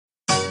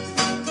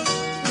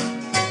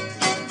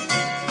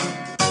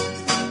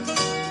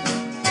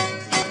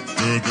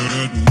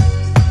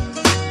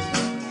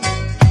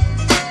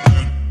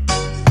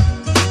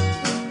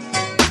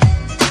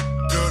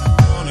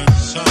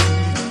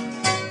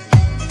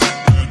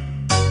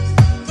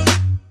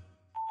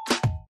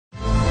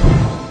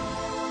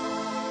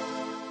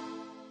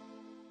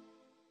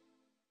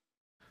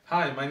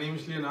Hi, my name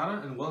is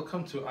Leonardo and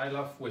welcome to I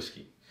Love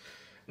Whiskey.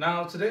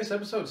 Now today's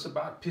episode is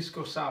about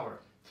Pisco Sour.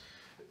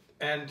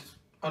 And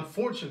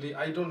unfortunately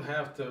I don't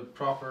have the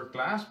proper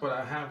glass, but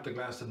I have the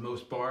glass that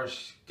most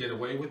bars get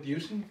away with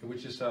using,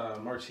 which is a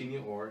martini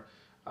or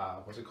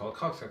what's it called,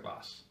 cocktail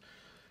glass.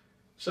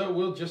 So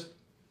we'll just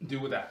do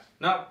with that.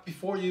 Now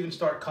before you even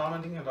start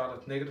commenting a lot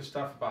of negative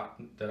stuff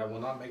about that I will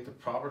not make the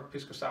proper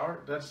Pisco Sour,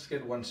 let's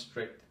get one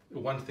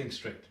thing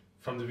straight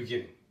from the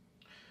beginning.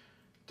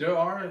 There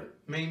are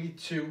mainly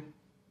two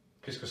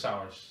Pisco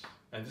Sours,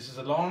 and this is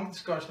a long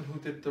discussion who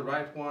did the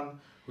right one,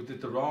 who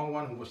did the wrong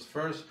one, who was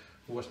first,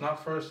 who was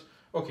not first.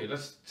 Okay,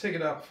 let's take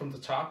it up from the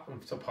top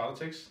of the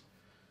politics.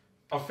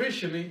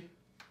 Officially,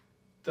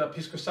 the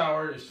Pisco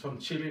Sour is from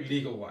Chile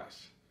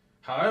legal-wise.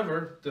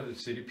 However, the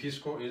city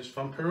Pisco is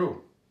from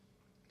Peru.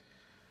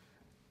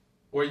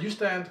 Where you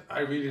stand,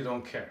 I really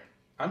don't care.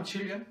 I'm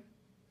Chilean,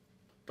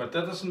 but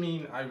that doesn't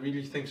mean I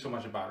really think so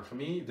much about it. For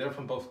me, they're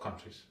from both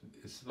countries.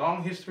 It's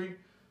long history.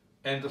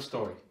 End of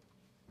story.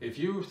 If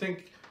you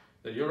think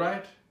that you're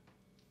right,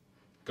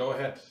 go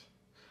ahead.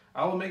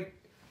 I will make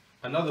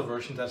another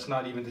version that's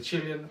not even the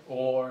Chilean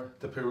or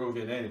the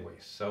Peruvian anyway,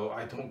 so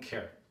I don't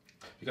care.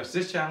 Because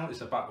this channel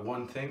is about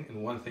one thing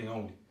and one thing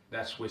only.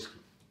 That's whiskey.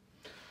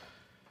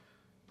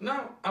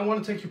 Now, I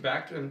want to take you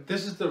back, and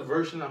this is the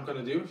version I'm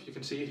going to do, if you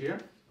can see it here.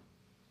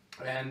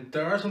 And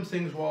there are some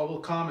things where I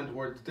will comment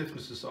where the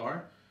differences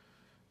are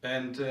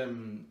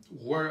and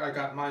where I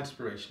got my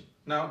inspiration.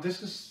 Now,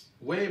 this is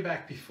way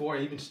back before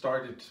I even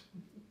started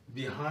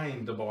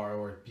behind the bar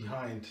or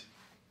behind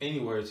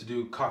anywhere to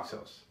do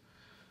cocktails.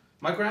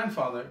 My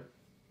grandfather,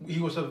 he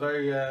was a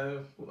very,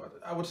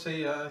 I would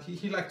say,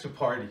 he liked to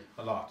party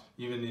a lot,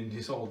 even in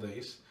his old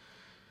days.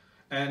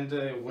 And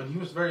when he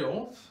was very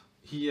old,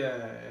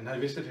 and I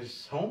visited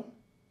his home,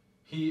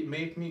 he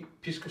made me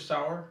Pisco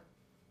Sour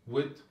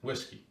with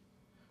whiskey.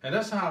 And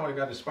that's how I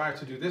got inspired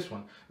to do this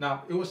one.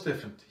 Now, it was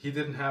different. He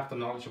didn't have the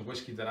knowledge of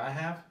whiskey that I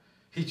have.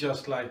 He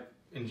just liked,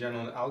 in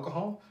general,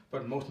 alcohol,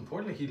 but most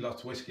importantly, he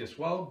loves whiskey as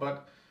well.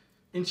 But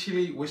in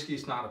Chile, whiskey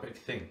is not a big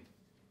thing.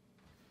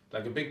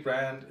 Like a big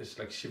brand is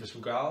like Chivas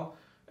Regal,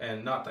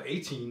 and not the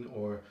 18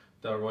 or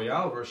the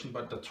Royale version,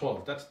 but the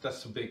 12.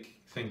 That's a big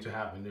thing to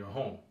have in your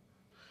home.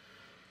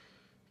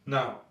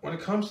 Now, when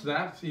it comes to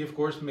that, he of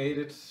course made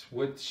it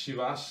with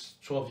Chivas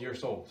 12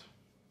 years old.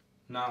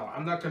 Now,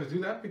 I'm not going to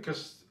do that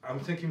because I'm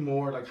thinking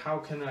more like, how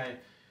can I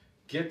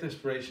get the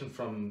inspiration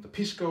from the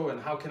Pisco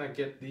and how can I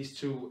get these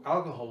two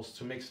alcohols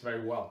to mix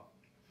very well?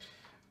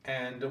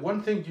 And the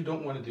one thing you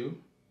don't want to do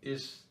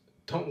is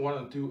don't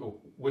want to do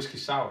a whiskey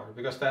sour,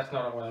 because that's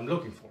not what I'm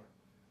looking for.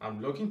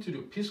 I'm looking to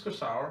do Pisco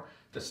Sour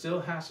that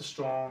still has a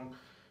strong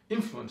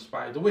influence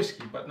by the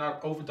whiskey, but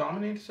not over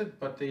dominates it,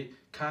 but they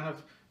kind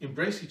of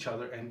embrace each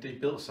other and they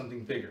build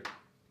something bigger.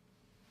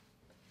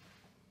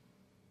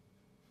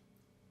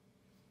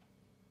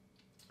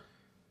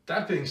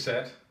 That being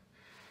said,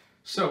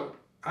 so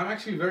I'm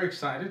actually very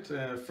excited.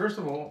 First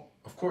of all,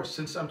 of course,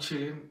 since I'm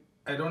Chilean,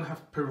 I don't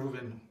have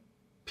Peruvian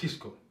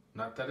Pisco.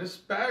 Not that it's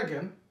bad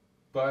again,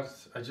 but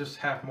I just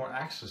have more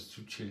access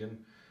to Chilean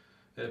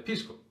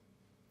Pisco.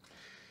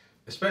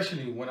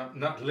 Especially when I'm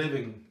not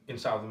living in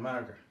South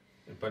America,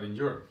 but in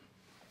Europe.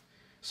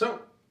 So,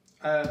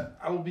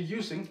 I will be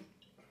using,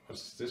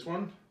 what's this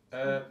one?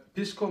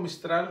 Pisco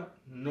Mistral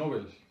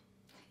Nobel.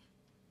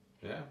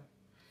 Yeah.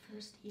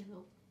 First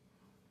yellow.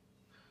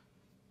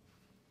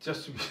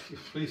 Just to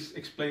please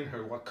explain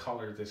her what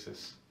color this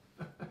is.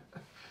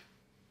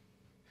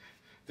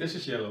 This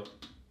is yellow.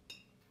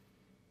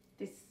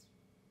 This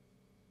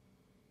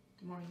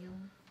more yellow.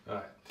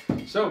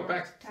 Alright, so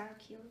back dark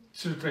yellow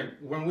to the drink.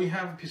 When we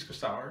have a Pisco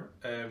Sour,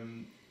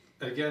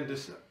 again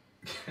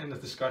the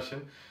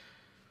discussion,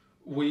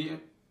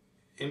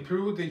 in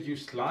Peru they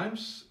use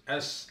limes,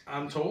 as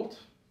I'm told,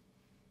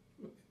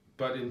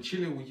 but in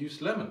Chile we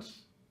use lemons.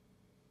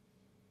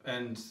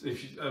 And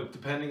if you,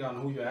 depending on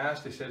who you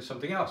ask, they said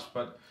something else.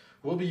 But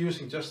we'll be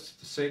using, just for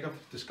the sake of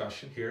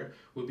discussion here,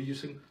 we'll be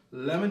using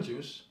lemon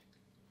juice.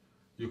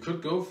 You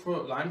could go for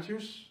lime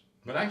juice,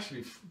 but actually,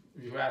 if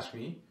you ask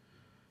me,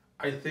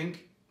 I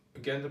think,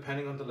 again,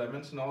 depending on the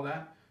lemons and all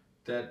that,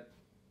 that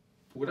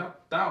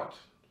without doubt,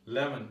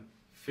 lemon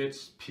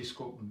fits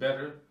Pisco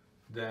better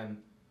than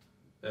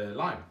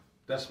lime.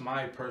 That's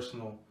my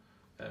personal,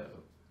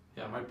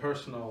 my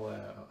personal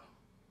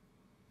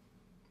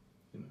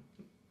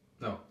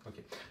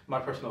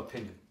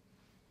opinion.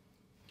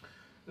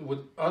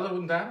 Other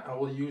than that, I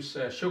will use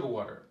sugar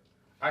water.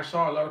 I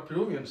saw a lot of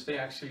Peruvians, they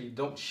actually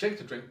don't shake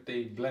the drink,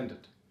 they blend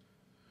it.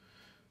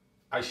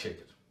 I shake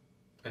it,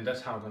 and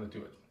that's how I'm going to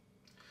do it.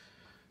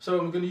 So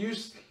I'm going to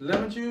use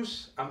lemon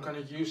juice, I'm going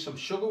to use some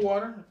sugar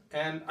water,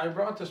 and I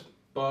brought this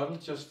bottle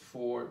just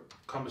for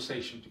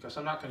conversation, because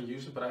I'm not going to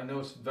use it, but I know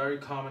it's very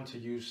common to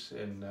use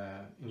in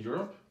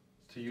Europe,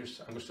 to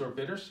use Angostura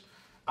bitters.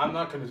 I'm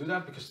not going to do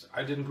that because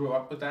I didn't grow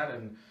up with that,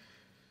 and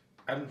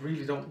I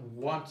really don't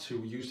want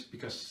to use it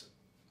because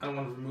I don't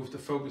want to remove the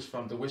focus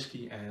from the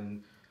whiskey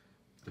and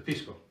the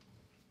Pisco.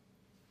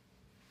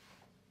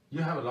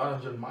 You have a lot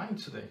on your mind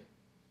today.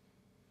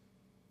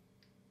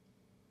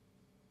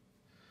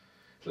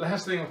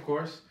 Last thing, of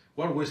course,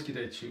 what whiskey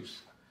did I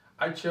choose?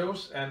 I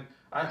chose, and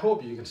I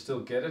hope you can still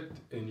get it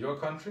in your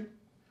country,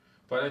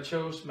 but I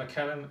chose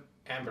Macallan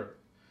Amber.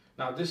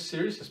 Now this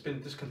series has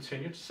been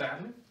discontinued,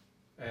 sadly,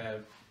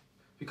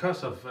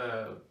 because of,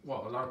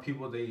 well, a lot of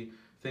people, they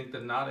think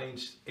that not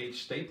aged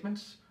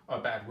statements are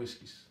bad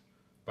whiskies,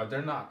 but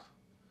they're not.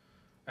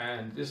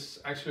 And this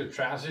is actually a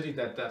tragedy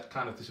that that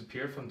kind of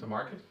disappeared from the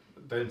market,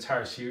 the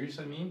entire series,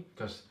 I mean,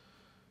 because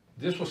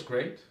this was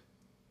great.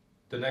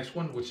 The next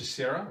one, which is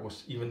Sierra,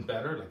 was even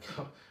better, like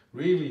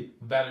really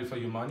value for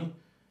your money.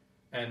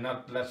 And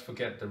not, let's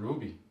forget the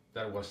Ruby,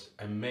 that was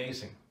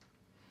amazing,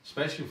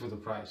 especially for the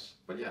price.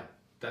 But yeah,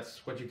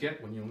 that's what you get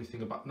when you only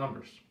think about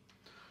numbers.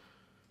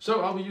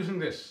 So I'll be using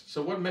this.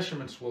 So what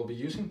measurements we'll be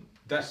using,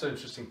 that's the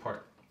interesting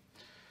part.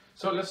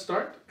 So let's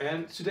start.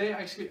 And today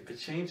I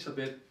changed a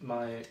bit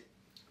my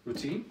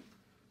routine.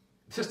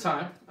 This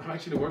time I'm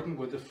actually working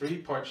with the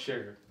 3-part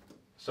shaker,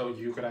 so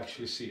you could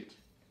actually see it.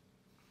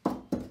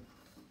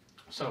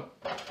 So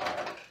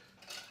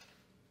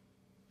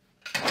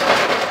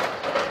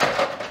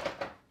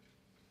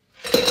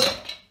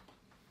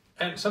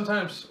and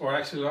sometimes, or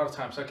actually a lot of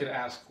times, I get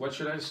asked, what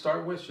should I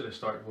start with? Should I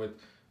start with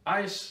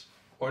ice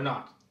or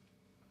not?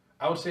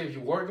 I would say if you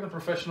work in a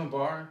professional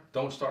bar,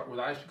 don't start with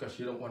ice because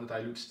you don't want to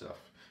dilute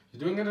stuff.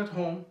 If you're doing it at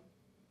home,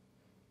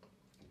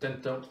 then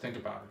don't think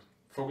about it.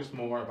 Focus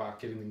more about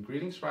getting the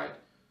ingredients right,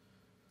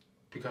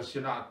 because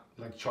you're not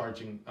like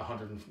charging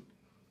 100 and,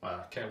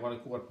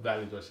 what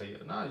value do I say?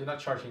 No, you're not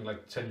charging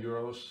like 10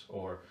 euros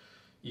or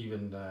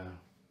even,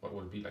 what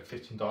would it be, like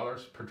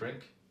 $15 per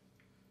drink.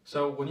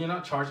 So when you're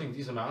not charging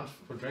these amounts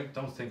per drink,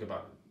 don't think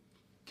about it.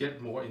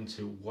 Get more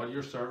into what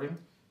you're serving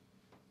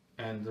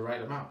and the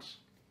right amounts,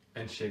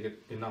 and shake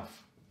it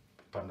enough,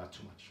 but not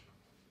too much.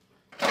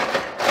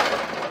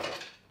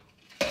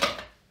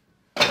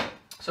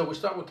 So we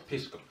start with the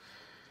Pisco.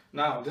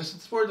 Now this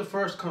is where the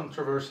first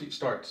controversy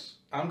starts.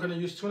 I'm gonna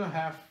use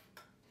 2.5,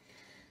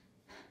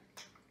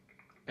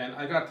 and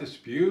I got this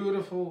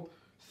beautiful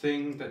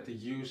thing that they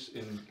use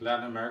in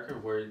Latin America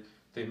where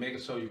they make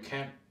it so you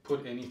can't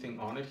put anything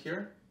on it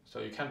here. So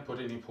you can't put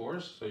any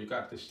pores. So you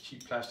got this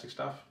cheap plastic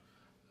stuff.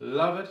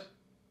 Love it.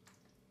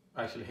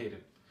 I actually hate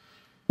it.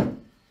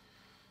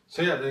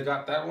 So yeah, they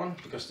got that one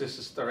because this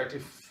is directly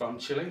from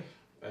Chile.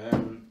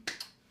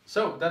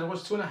 So that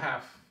was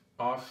 2.5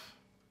 of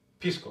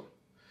Pisco.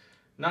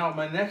 Now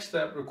my next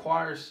step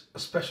requires a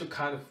special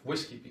kind of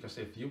whiskey, because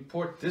if you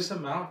pour this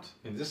amount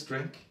in this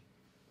drink,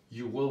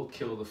 you will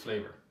kill the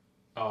flavor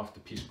of the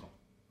Pisco.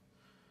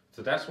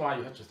 So that's why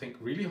you have to think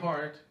really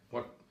hard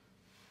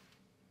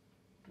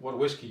what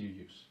whiskey you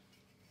use.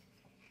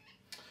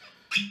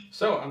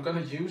 So I'm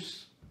gonna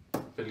use,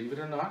 believe it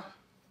or not,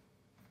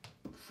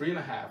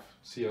 3.5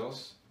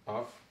 cls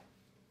of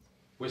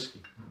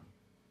whiskey.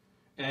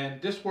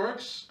 And this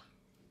works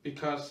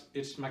because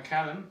it's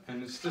Macallan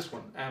and it's this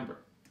one, Amber.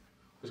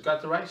 It's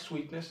got the right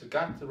sweetness, it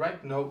got the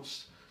right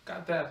notes,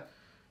 got that,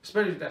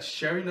 especially that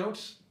sherry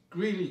notes,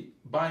 really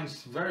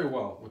binds very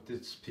well with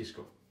this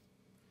Pisco.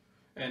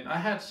 And I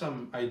had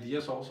some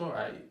ideas also.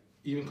 I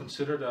even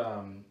considered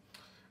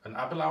an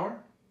apple hour,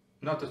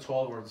 not the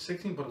 12 or the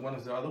 16, but one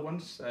of the other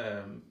ones.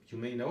 You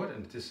may know it,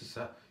 and this is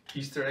a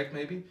Easter egg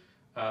maybe.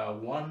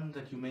 One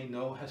that you may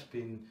know has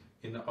been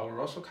in the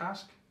Oloroso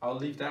cask. I'll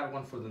leave that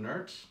one for the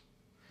nerds.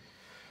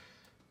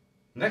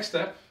 Next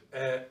step,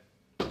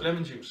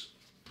 lemon juice.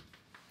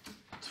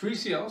 3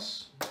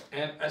 cls,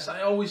 and as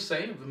I always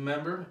say,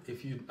 remember,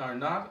 if you are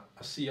not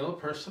a CL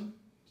person,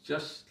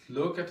 just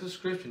look at the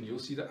description, you'll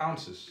see the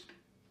ounces.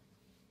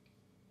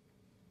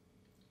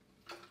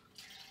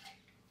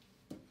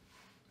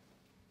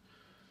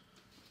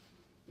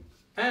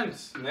 And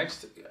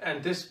next,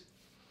 and this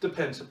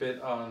depends a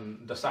bit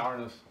on the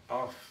sourness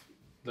of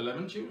the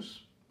lemon juice,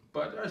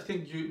 but I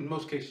think you, in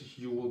most cases,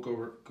 you will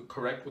go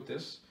correct with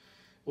this,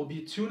 will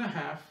be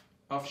 2.5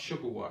 of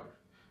sugar water.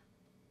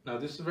 Now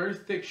this is very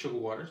thick sugar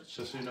water,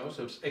 just so you know,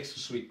 so it's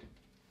extra sweet.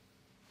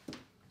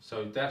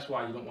 So that's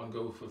why you don't want to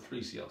go for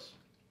 3 cls.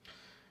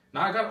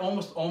 Now I got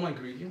almost all my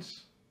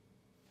ingredients.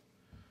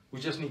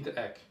 We just need the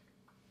egg.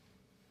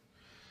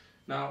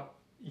 Now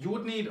you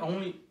would need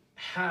only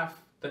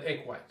half the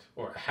egg white,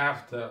 or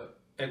half the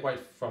egg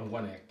white from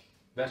 1 egg.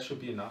 That should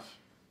be enough.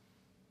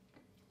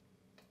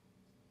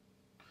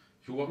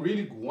 If you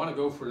really want to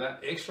go for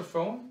that extra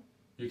foam,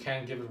 you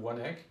can give it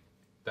 1 egg,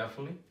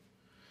 definitely.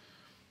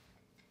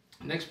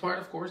 Next part,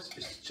 of course,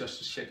 is just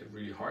to shake it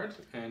really hard,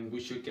 and we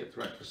should get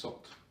the right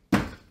result.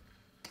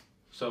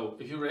 So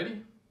if you're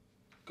ready,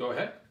 go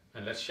ahead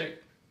and let's shake.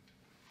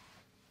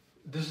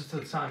 This is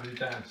the time we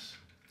dance.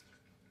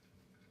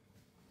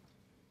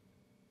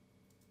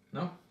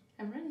 No?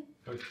 I'm ready.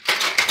 Okay.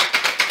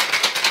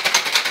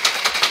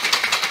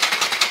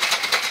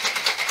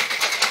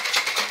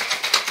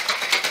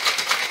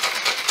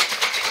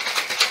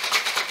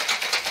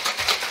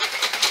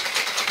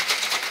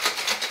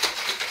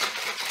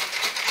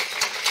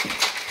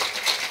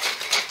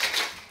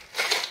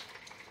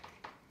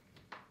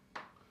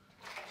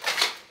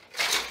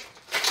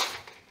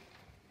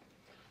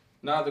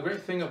 Now the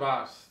great thing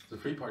about the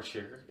 3-part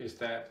shaker is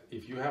that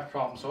if you have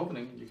problems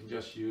opening, you can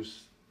just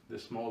use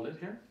this small lid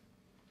here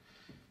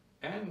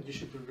and you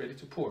should be ready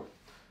to pour.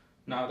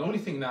 Now the only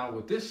thing now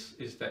with this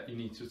is that you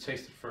need to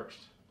taste it first.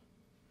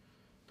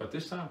 But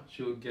this time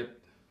you'll get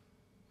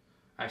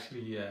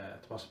actually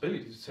the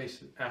possibility to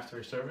taste it after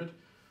I serve it,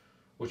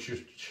 which you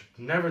should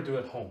never do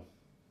at home.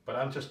 But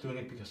I'm just doing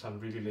it because I'm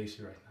really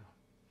lazy right now.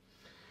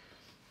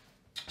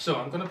 So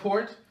I'm gonna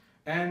pour it,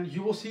 and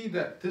you will see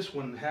that this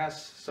one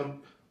has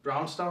some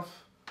brown stuff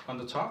on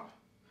the top.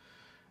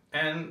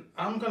 And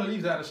I'm gonna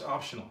leave that as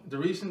optional. The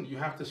reason you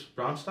have this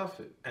brown stuff,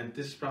 and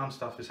this brown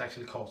stuff is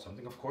actually called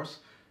something, of course,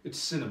 it's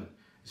cinnamon.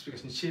 It's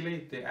because in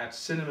Chile they add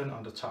cinnamon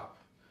on the top.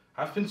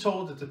 I've been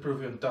told that the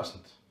Peruvian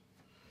doesn't.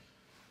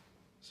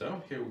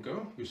 So here we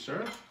go, we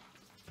serve.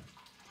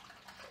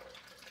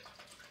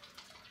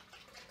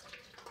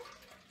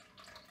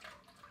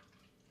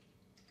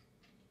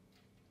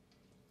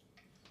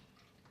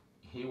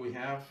 Here we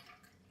have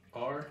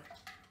our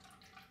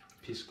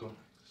Pisco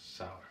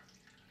Sour.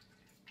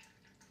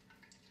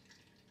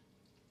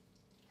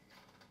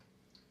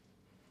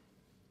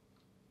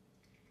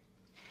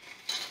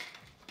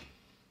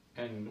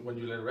 And when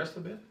you let it rest a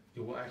bit,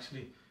 you will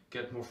actually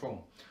get more foam.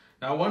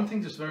 Now, one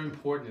thing that's very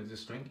important in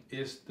this drink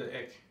is the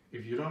egg.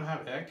 If you don't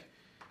have egg,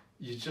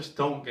 you just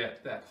don't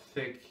get that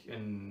thick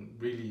and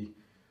really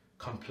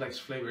complex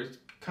flavor. It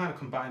kind of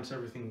combines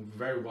everything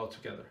very well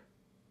together.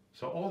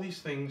 So all these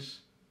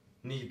things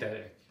need that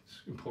egg. It's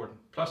important.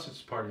 Plus,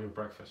 it's part of your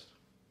breakfast.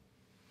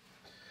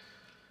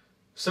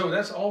 So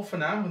that's all for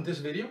now in this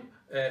video.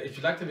 If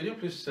you liked the video,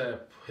 please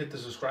hit the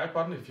subscribe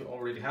button if you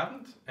already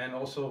haven't. And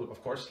also,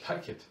 of course,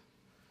 like it.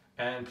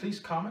 And please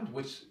comment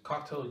which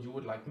cocktail you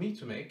would like me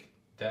to make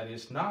that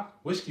is not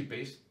whiskey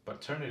based, but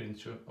turn it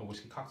into a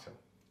whiskey cocktail.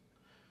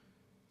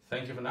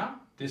 Thank you for now.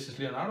 This is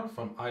Leonardo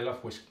from I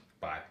Love Whiskey.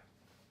 Bye.